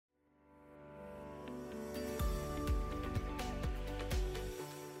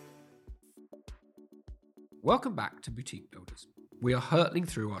Welcome back to Boutique Builders. We are hurtling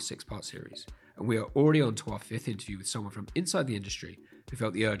through our 6-part series, and we are already on to our 5th interview with someone from inside the industry who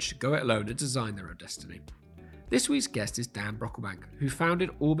felt the urge to go it alone and design their own destiny. This week's guest is Dan Brocklebank, who founded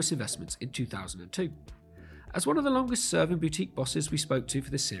Orbis Investments in 2002. As one of the longest serving boutique bosses we spoke to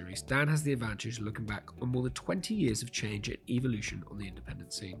for this series, Dan has the advantage of looking back on more than 20 years of change and evolution on the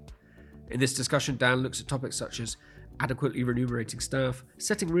independent scene. In this discussion, Dan looks at topics such as adequately remunerating staff,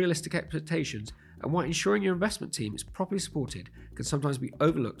 setting realistic expectations, and why ensuring your investment team is properly supported can sometimes be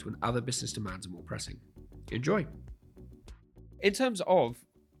overlooked when other business demands are more pressing. Enjoy. In terms of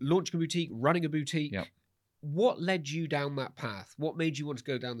launching a boutique, running a boutique, what led you down that path? What made you want to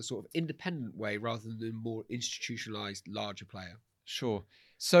go down the sort of independent way rather than the more institutionalized, larger player? Sure.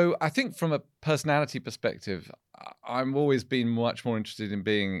 So I think from a personality perspective, I've always been much more interested in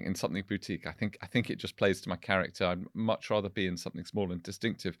being in something boutique. I think it just plays to my character. I'd much rather be in something small and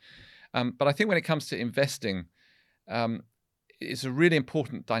distinctive. But I think when it comes to investing, it's a really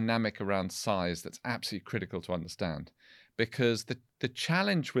important dynamic around size that's absolutely critical to understand. Because the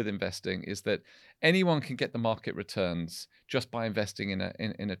challenge with investing is that anyone can get the market returns just by investing in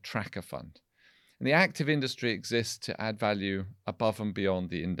a tracker fund. And the active industry exists to add value above and beyond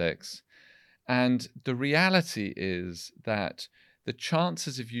the index. And the reality is that the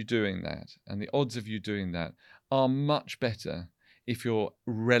chances of you doing that and the odds of you doing that are much better if you're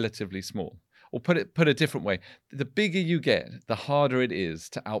relatively small. Or put a different way, the bigger you get, the harder it is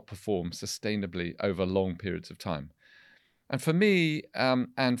to outperform sustainably over long periods of time. And for me,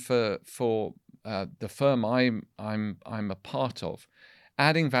 and for the firm I'm a part of,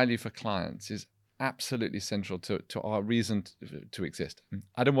 adding value for clients is absolutely central to our reason to exist.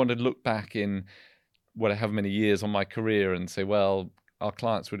 I don't want to look back in however many years on my career and say, well, our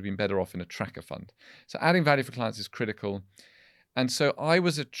clients would have been better off in a tracker fund. So adding value for clients is critical. And so I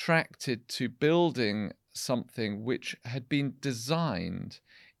was attracted to building something which had been designed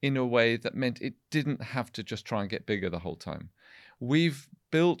in a way that meant it didn't have to just try and get bigger the whole time. We've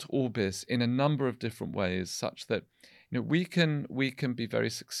built Orbis in a number of different ways such that we can be very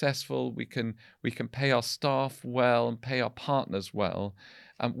successful. We can pay our staff well and pay our partners well,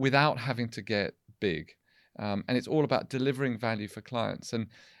 without having to get big. And it's all about delivering value for clients. And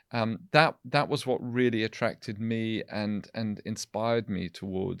that was what really attracted me and inspired me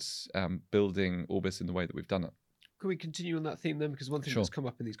towards building Orbis in the way that we've done it. Can we continue on that theme then? Because one thing that's come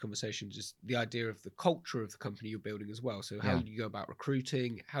up in these conversations is the idea of the culture of the company you're building as well. So how do you go about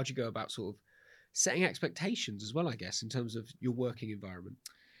recruiting? How do you go about sort of setting expectations as well, I guess, in terms of your working environment?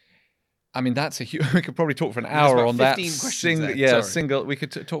 I mean, that's we could probably talk for an hour on that. We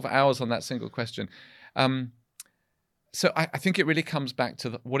could talk for hours on that single question. So I think it really comes back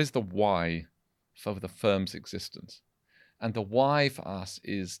to what is the why for the firm's existence? And the why for us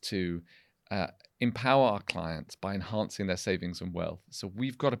is to empower our clients by enhancing their savings and wealth. So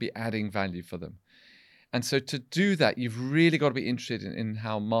we've got to be adding value for them. And so to do that, you've really got to be interested in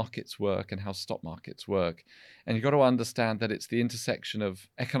how markets work and how stock markets work. And you've got to understand that it's the intersection of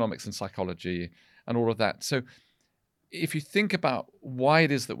economics and psychology and all of that. So if you think about why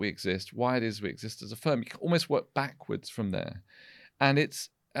it is that we exist, why it is we exist as a firm, you can almost work backwards from there. And it's,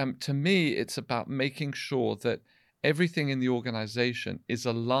 to me, it's about making sure that everything in the organization is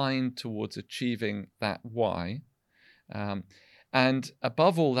aligned towards achieving that why. And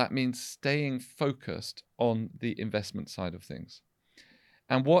above all, that means staying focused on the investment side of things.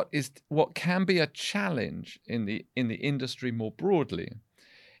 And what can be a challenge in the industry more broadly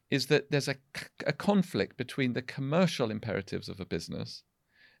is that there's a conflict between the commercial imperatives of a business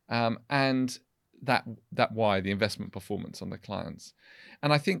and that why, the investment performance on the clients.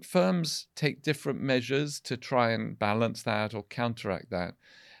 And I think firms take different measures to try and balance that or counteract that.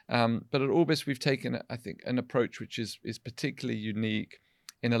 But at Orbis, we've taken, I think, an approach which is particularly unique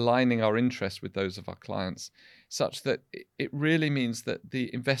in aligning our interests with those of our clients, such that it really means that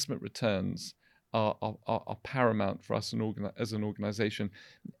the investment returns are paramount for us as an organization.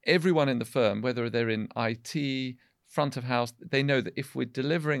 Everyone in the firm, whether they're in IT, front of house, they know that if we're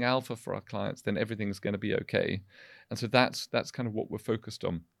delivering alpha for our clients, then everything's going to be okay. And so that's kind of what we're focused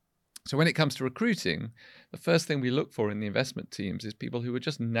on. So when it comes to recruiting, the first thing we look for in the investment teams is people who are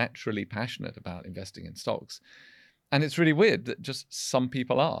just naturally passionate about investing in stocks. And it's really weird that just some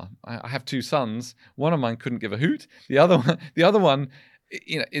people are. I have 2 sons. One of mine couldn't give a hoot. The other one,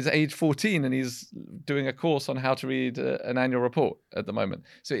 is age 14 and he's doing a course on how to read an annual report at the moment.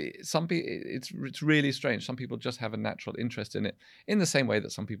 So it's really strange. Some people just have a natural interest in it, in the same way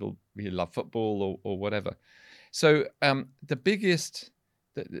that some people really love football or whatever. So the biggest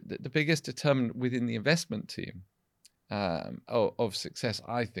determinant within the investment team of success,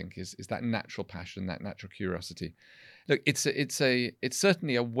 I think, is that natural passion, that natural curiosity. Look, it's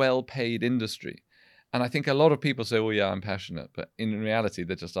certainly a well-paid industry, and I think a lot of people say, "Oh, yeah, I'm passionate," but in reality,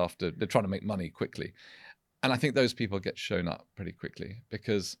 they're trying to make money quickly, and I think those people get shown up pretty quickly,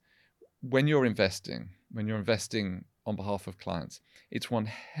 because when you're investing on behalf of clients, it's one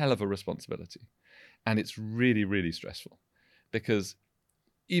hell of a responsibility, and it's really, really stressful, because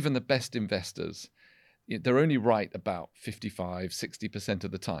even the best investors, they're only right about 55, 60%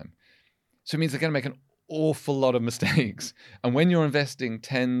 of the time. So it means they're going to make an awful lot of mistakes. And when you're investing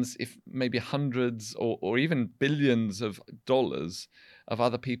tens, if maybe hundreds or even billions of dollars of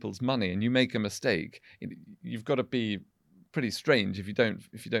other people's money, and you make a mistake, you've got to be pretty strange if you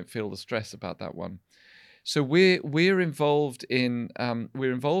don't feel the stress about that one. So we're involved in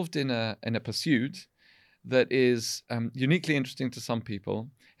a pursuit that is uniquely interesting to some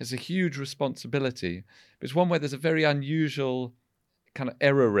people. It's a huge responsibility, but it's one where there's a very unusual kind of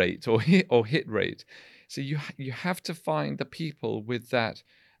error rate or hit rate. So you have to find the people with that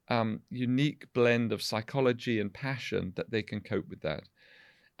unique blend of psychology and passion that they can cope with that.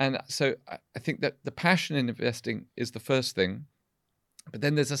 And so I think that the passion in investing is the first thing, but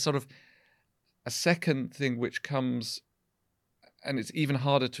then there's a second thing which comes, and it's even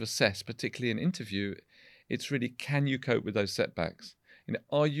harder to assess, particularly in interview. It's really, can you cope with those setbacks?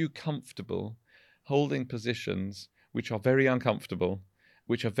 Are you comfortable holding positions which are very uncomfortable,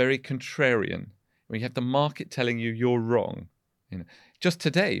 which are very contrarian, when you have the market telling you you're wrong? Just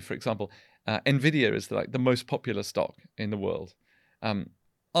today, for example, Nvidia is the most popular stock in the world.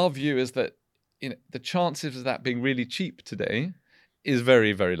 Our view is that the chances of that being really cheap today is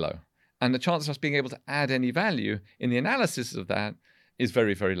very, very low, and the chance of us being able to add any value in the analysis of that is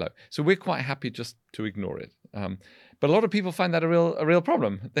very, very low. So we're quite happy just to ignore it. But a lot of people find that a real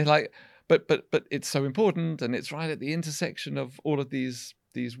problem. They're like, but it's so important, and it's right at the intersection of all of these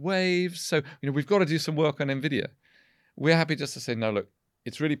waves. So we've got to do some work on Nvidia. We're happy just to say, no, look,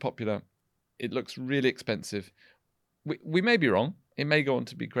 it's really popular. It looks really expensive. We may be wrong. It may go on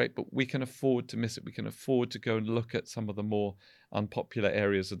to be great, but we can afford to miss it. We can afford to go and look at some of the more unpopular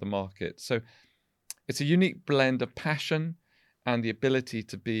areas of the market. So it's a unique blend of passion and the ability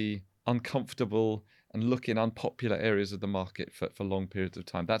to be uncomfortable and look in unpopular areas of the market for long periods of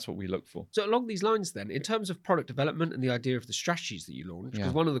time. That's what we look for. So along these lines then, in terms of product development and the idea of the strategies that you launched,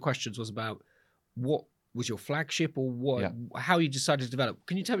 because one of the questions was about what was your flagship, or how you decided to develop.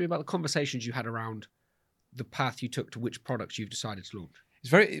 Can you tell me about the conversations you had around the path you took to which products you've decided to launch? It's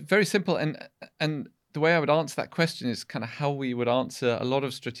very, very simple. And the way I would answer that question is kind of how we would answer a lot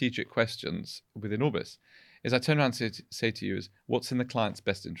of strategic questions within Orbis. Is I turn around and say to you is, what's in the client's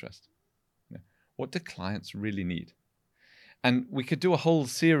best interest? What do clients really need? And we could do a whole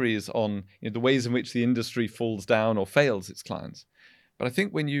series on the ways in which the industry falls down or fails its clients. But I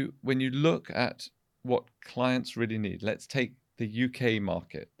think when you look at what clients really need, let's take the UK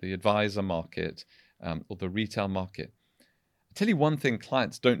market, the advisor market, or the retail market. I'll tell you one thing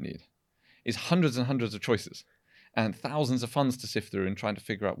clients don't need is hundreds and hundreds of choices and thousands of funds to sift through and trying to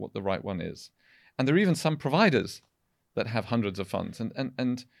figure out what the right one is. And there are even some providers that have hundreds of funds.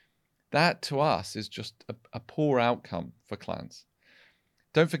 And that to us is just a poor outcome for clients.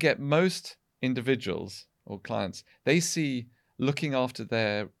 Don't forget, most individuals or clients, they see looking after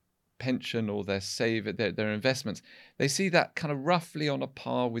their pension or their their investments, they see that kind of roughly on a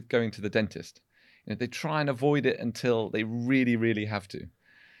par with going to the dentist. They try and avoid it until they really, really have to.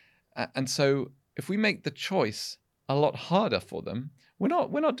 And so if we make the choice a lot harder for them, we're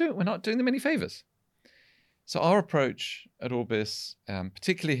not doing them any favors. So our approach at Orbis,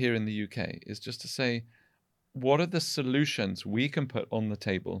 particularly here in the UK, is just to say, what are the solutions we can put on the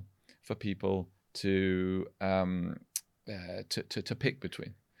table for people to pick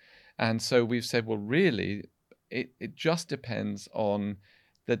between? And so we've said, well, really, it just depends on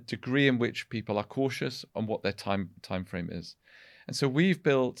the degree in which people are cautious on what their time frame is. And so we've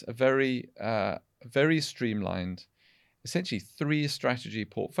built a very streamlined, essentially 3 strategy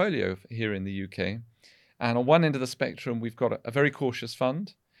portfolio here in the UK. And on one end of the spectrum, we've got a very cautious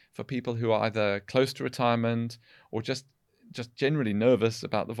fund for people who are either close to retirement or just generally nervous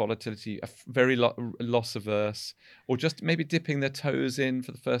about the volatility, very loss averse, or just maybe dipping their toes in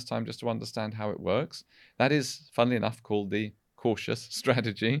for the first time just to understand how it works. That is, funnily enough, called the cautious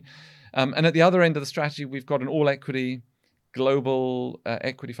strategy. And at the other end of the strategy, we've got an all-equity global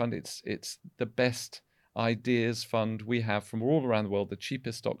equity fund. It's the best ideas fund we have from all around the world, the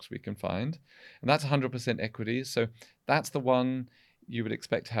cheapest stocks we can find. And that's 100% equities. So that's the one you would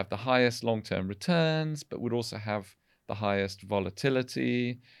expect to have the highest long-term returns, but would also have the highest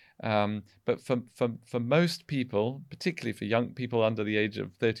volatility, But for most people, particularly for young people under the age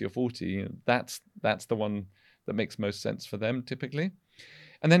of 30 or 40, that's the one that makes most sense for them typically.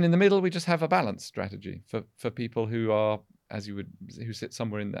 And then in the middle, we just have a balanced strategy for people who are, who sit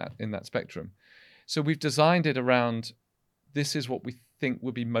somewhere in that spectrum. So we've designed it around, this is what we think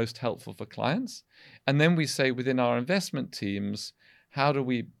would be most helpful for clients. And then we say within our investment teams, how do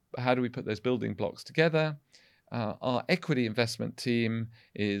we put those building blocks together? Our equity investment team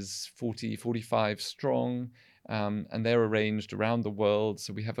is 45 strong, and they're arranged around the world.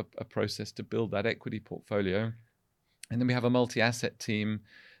 So we have a process to build that equity portfolio. And then we have a multi-asset team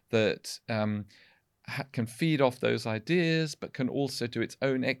that can feed off those ideas, but can also do its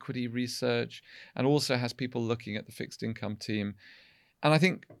own equity research, and also has people looking at the fixed income team. And I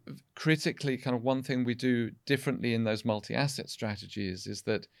think critically, kind of one thing we do differently in those multi-asset strategies is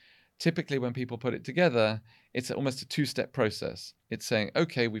that typically when people put it together, it's almost a two-step process. It's saying,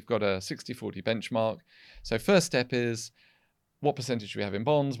 okay, we've got a 60-40 benchmark. So first step is, what percentage do we have in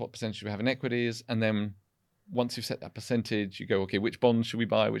bonds? What percentage do we have in equities? And then once you've set that percentage, you go, okay, which bonds should we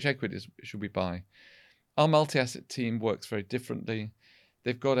buy? Which equities should we buy? Our multi-asset team works very differently.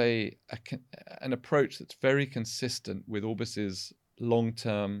 They've got an approach that's very consistent with Orbis's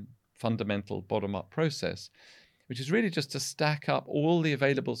long-term fundamental bottom-up process, which is really just to stack up all the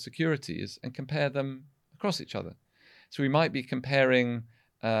available securities and compare them across each other. So we might be comparing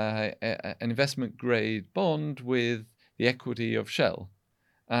an investment-grade bond with the equity of Shell.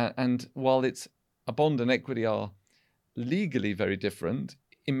 And while it's a bond and equity are legally very different,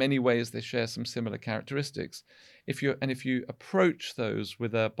 in many ways they share some similar characteristics. If you approach those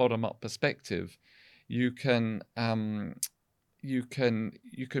with a bottom-up perspective, you can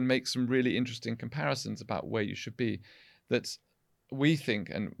make some really interesting comparisons about where you should be. That we think,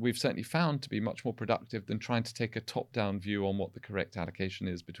 and we've certainly found to be much more productive than trying to take a top-down view on what the correct allocation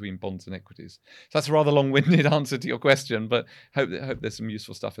is between bonds and equities. So that's a rather long-winded answer to your question, but hope there's some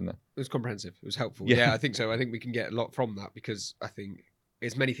useful stuff in there. It was comprehensive. It was helpful. Yeah. Yeah, I think so. I think we can get a lot from that, because I think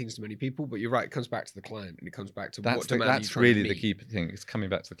it's many things to many people, but you're right, it comes back to the client, and it comes back to what demand that's really the key thing. It's coming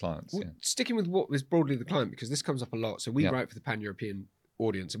back to the clients. Well, sticking with what is broadly the client, because this comes up a lot. So we write for the pan-European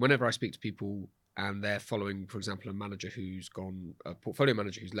audience, and whenever I speak to people and they're following, for example, a portfolio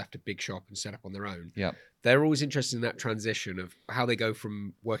manager who's left a big shop and set up on their own, they're always interested in that transition of how they go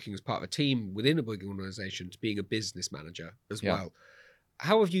from working as part of a team within a big organization to being a business manager as well.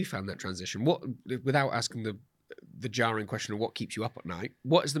 How have you found that transition? What, without asking the jarring question of what keeps you up at night,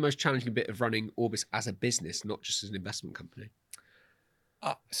 what is the most challenging bit of running Orbis as a business, not just as an investment company?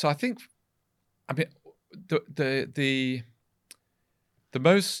 So I think, I mean, the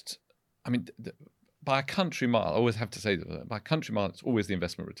most, I mean, by a country mile, I always have to say that by a country mile, it's always the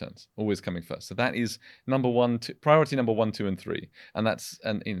investment returns, always coming first. So that is priority number 1, 2, and 3, and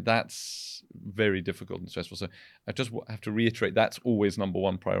that's very difficult and stressful. So I just have to reiterate, that's always number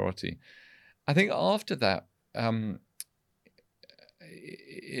 1 priority. I think after that,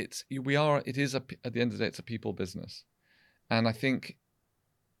 it is at the end of the day, it's a people business, and I think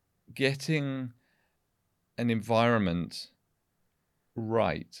getting an environment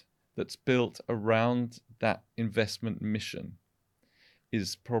right that's built around that investment mission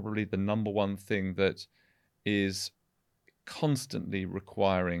is probably the number 1 thing that is constantly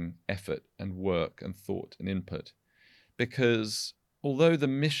requiring effort and work and thought and input. Because although the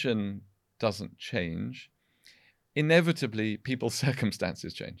mission doesn't change, inevitably people's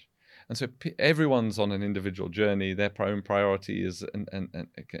circumstances change. And so everyone's on an individual journey. Their own priorities and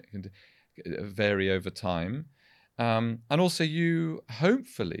can vary over time. And also you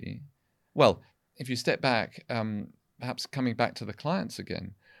hopefully, well, if you step back, perhaps coming back to the clients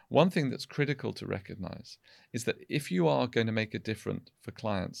again, one thing that's critical to recognize is that if you are going to make a difference for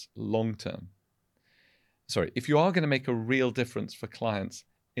clients if you are going to make a real difference for clients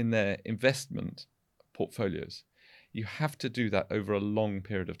in their investment portfolios, you have to do that over a long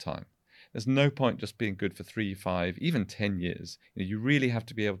period of time. There's no point just being good for 3, 5, even 10 years. You really have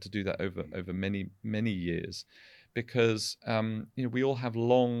to be able to do that over many, many years, because we all have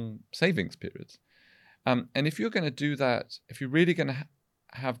long savings periods. And if you're going to do that, if you're really going to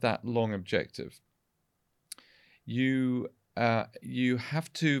have that long objective, you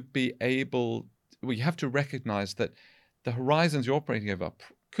have to be able. Well, you have to recognize that the horizons you're operating over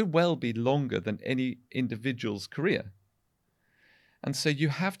could well be longer than any individual's career. And so you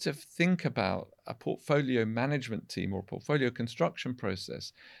have to think about a portfolio management team or a portfolio construction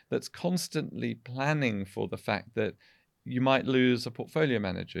process that's constantly planning for the fact that you might lose a portfolio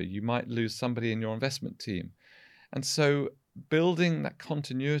manager, you might lose somebody in your investment team. And so building that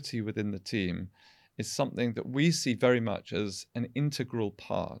continuity within the team is something that we see very much as an integral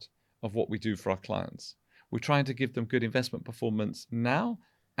part of what we do for our clients. We're trying to give them good investment performance now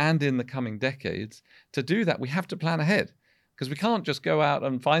and in the coming decades. To do that, we have to plan ahead, because we can't just go out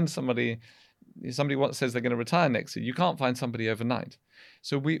and find somebody says they're going to retire next year. You can't find somebody overnight.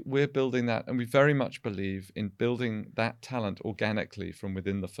 So we're building that, and we very much believe in building that talent organically from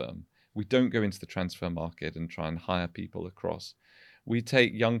within the firm. We don't go into the transfer market and try and hire people across. We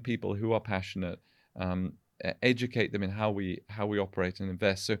take young people who are passionate, educate them in how we operate and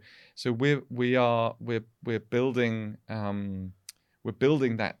invest. So we're building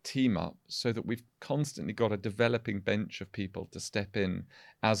that team up so that we've constantly got a developing bench of people to step in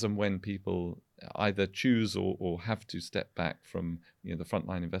as and when people either choose or have to step back from the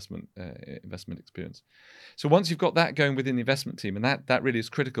frontline investment experience. So once you've got that going within the investment team, and that really is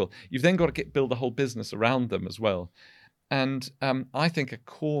critical, you've then got to build a whole business around them as well. And I think a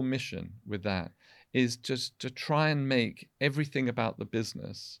core mission with that is just to try and make everything about the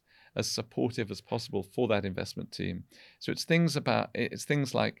business as supportive as possible for that investment team. So it's things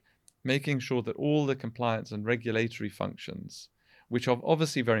like making sure that all the compliance and regulatory functions, which are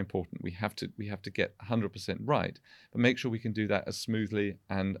obviously very important, we have to get 100% right, but make sure we can do that as smoothly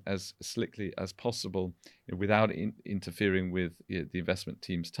and as slickly as possible, without interfering with the investment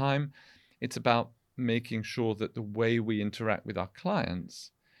team's time. It's about making sure that the way we interact with our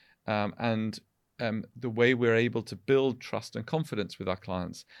clients and the way we're able to build trust and confidence with our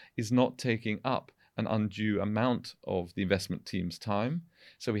clients is not taking up an undue amount of the investment team's time.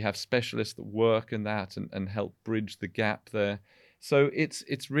 So we have specialists that work in that and help bridge the gap there. So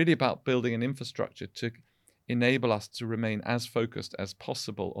it's really about building an infrastructure to enable us to remain as focused as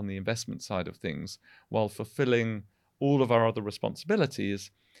possible on the investment side of things, while fulfilling all of our other responsibilities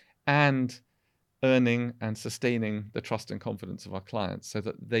and earning and sustaining the trust and confidence of our clients so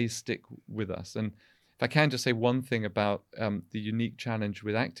that they stick with us. And if I can just say one thing about the unique challenge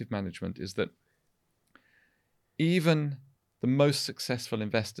with active management, is that even the most successful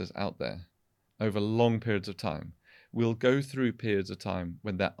investors out there over long periods of time will go through periods of time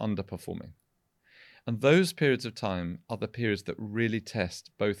when they're underperforming. And those periods of time are the periods that really test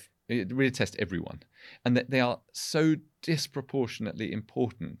everyone. And that they are so disproportionately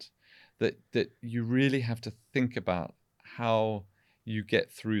important that you really have to think about how you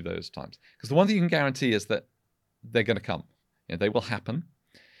get through those times. Because the one thing you can guarantee is that they're going to come. They will happen.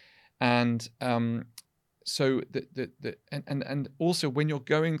 And so and also when you're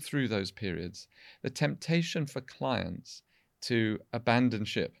going through those periods, the temptation for clients to abandon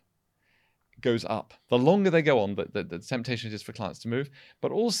ship goes up. The longer they go on, the temptation is for clients to move.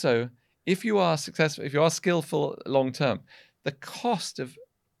 But also, if you are successful, if you are skillful long term, the cost of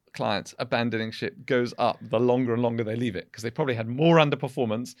clients abandoning ship goes up the longer and longer they leave it, because they probably had more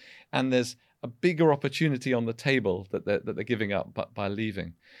underperformance and there's a bigger opportunity on the table that they're giving up by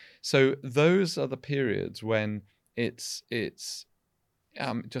leaving. So those are the periods when it's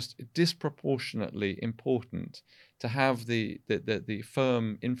just disproportionately important to have the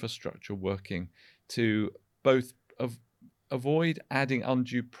firm infrastructure working to both avoid adding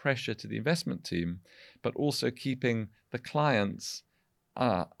undue pressure to the investment team, but also keeping the clients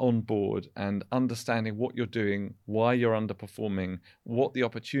on board and understanding what you're doing, why you're underperforming, what the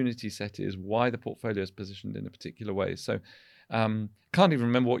opportunity set is, why the portfolio is positioned in a particular way. So can't even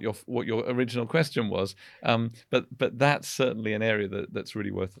remember what your original question was, but that's certainly an area that's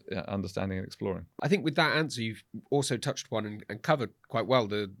really worth understanding and exploring. I think with that answer, you've also touched upon and covered quite well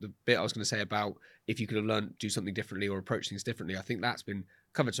the bit I was going to say about if you could have learned to do something differently or approach things differently. I think that's been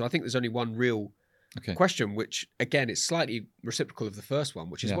covered. So I think there's only one real question, which again is slightly reciprocal of the first one,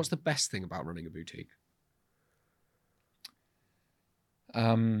 which is what's the best thing about running a boutique?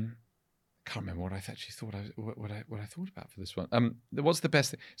 Can't remember what I actually thought. What I thought about for this one. What's the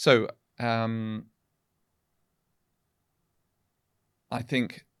best thing? So I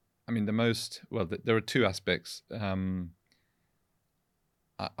think, there are two aspects.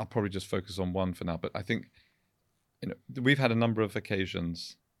 I'll probably just focus on one for now. But I think we've had a number of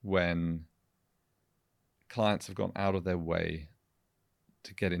occasions when clients have gone out of their way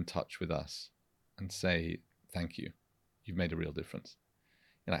to get in touch with us and say, thank you, you've made a real difference.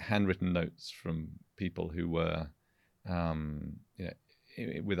 Like handwritten notes from people who were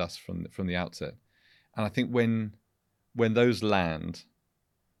with us from the outset. And I think when those land,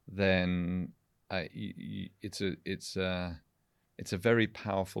 then it's a very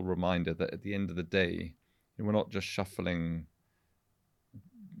powerful reminder that at the end of the day, we're not just shuffling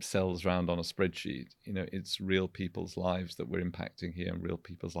cells around on a spreadsheet. It's real people's lives that we're impacting here, and real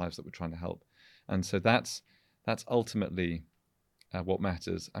people's lives that we're trying to help. And so that's ultimately what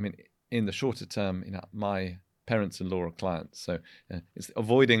matters. I mean, in the shorter term, my parents-in-law are clients, so it's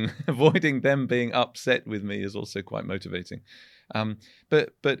avoiding them being upset with me is also quite motivating.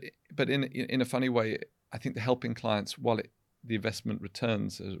 But in a funny way, I think the helping clients, while the investment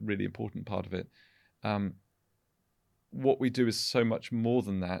returns are a really important part of it, what we do is so much more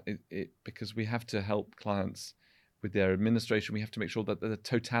than that. Because we have to help clients with their administration. We have to make sure that the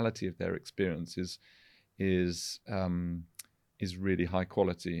totality of their experience is really high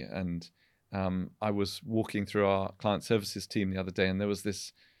quality. And I was walking through our client services team the other day, and there was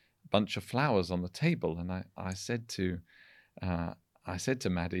this bunch of flowers on the table, and I said to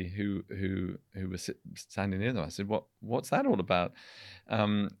Maddie, who was standing near them, I said, "What's that all about?"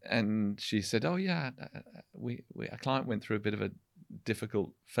 And she said, "Oh yeah, a client went through a bit of a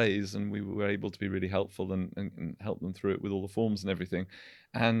difficult phase, and we were able to be really helpful and help them through it with all the forms and everything.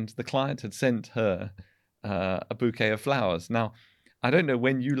 And the client had sent her a bouquet of flowers." Now, I don't know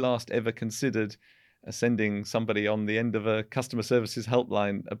when you last ever considered sending somebody on the end of a customer services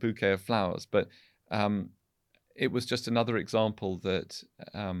helpline a bouquet of flowers, but it was just another example that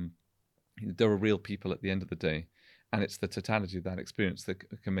there are real people at the end of the day, and it's the totality of that experience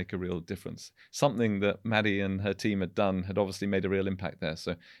that can make a real difference. Something that Maddie and her team had done had obviously made a real impact there,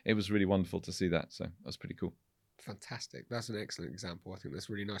 so it was really wonderful to see that. So that was pretty cool. Fantastic. That's an excellent example. I think that's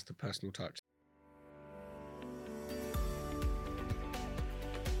really nice, the personal touch.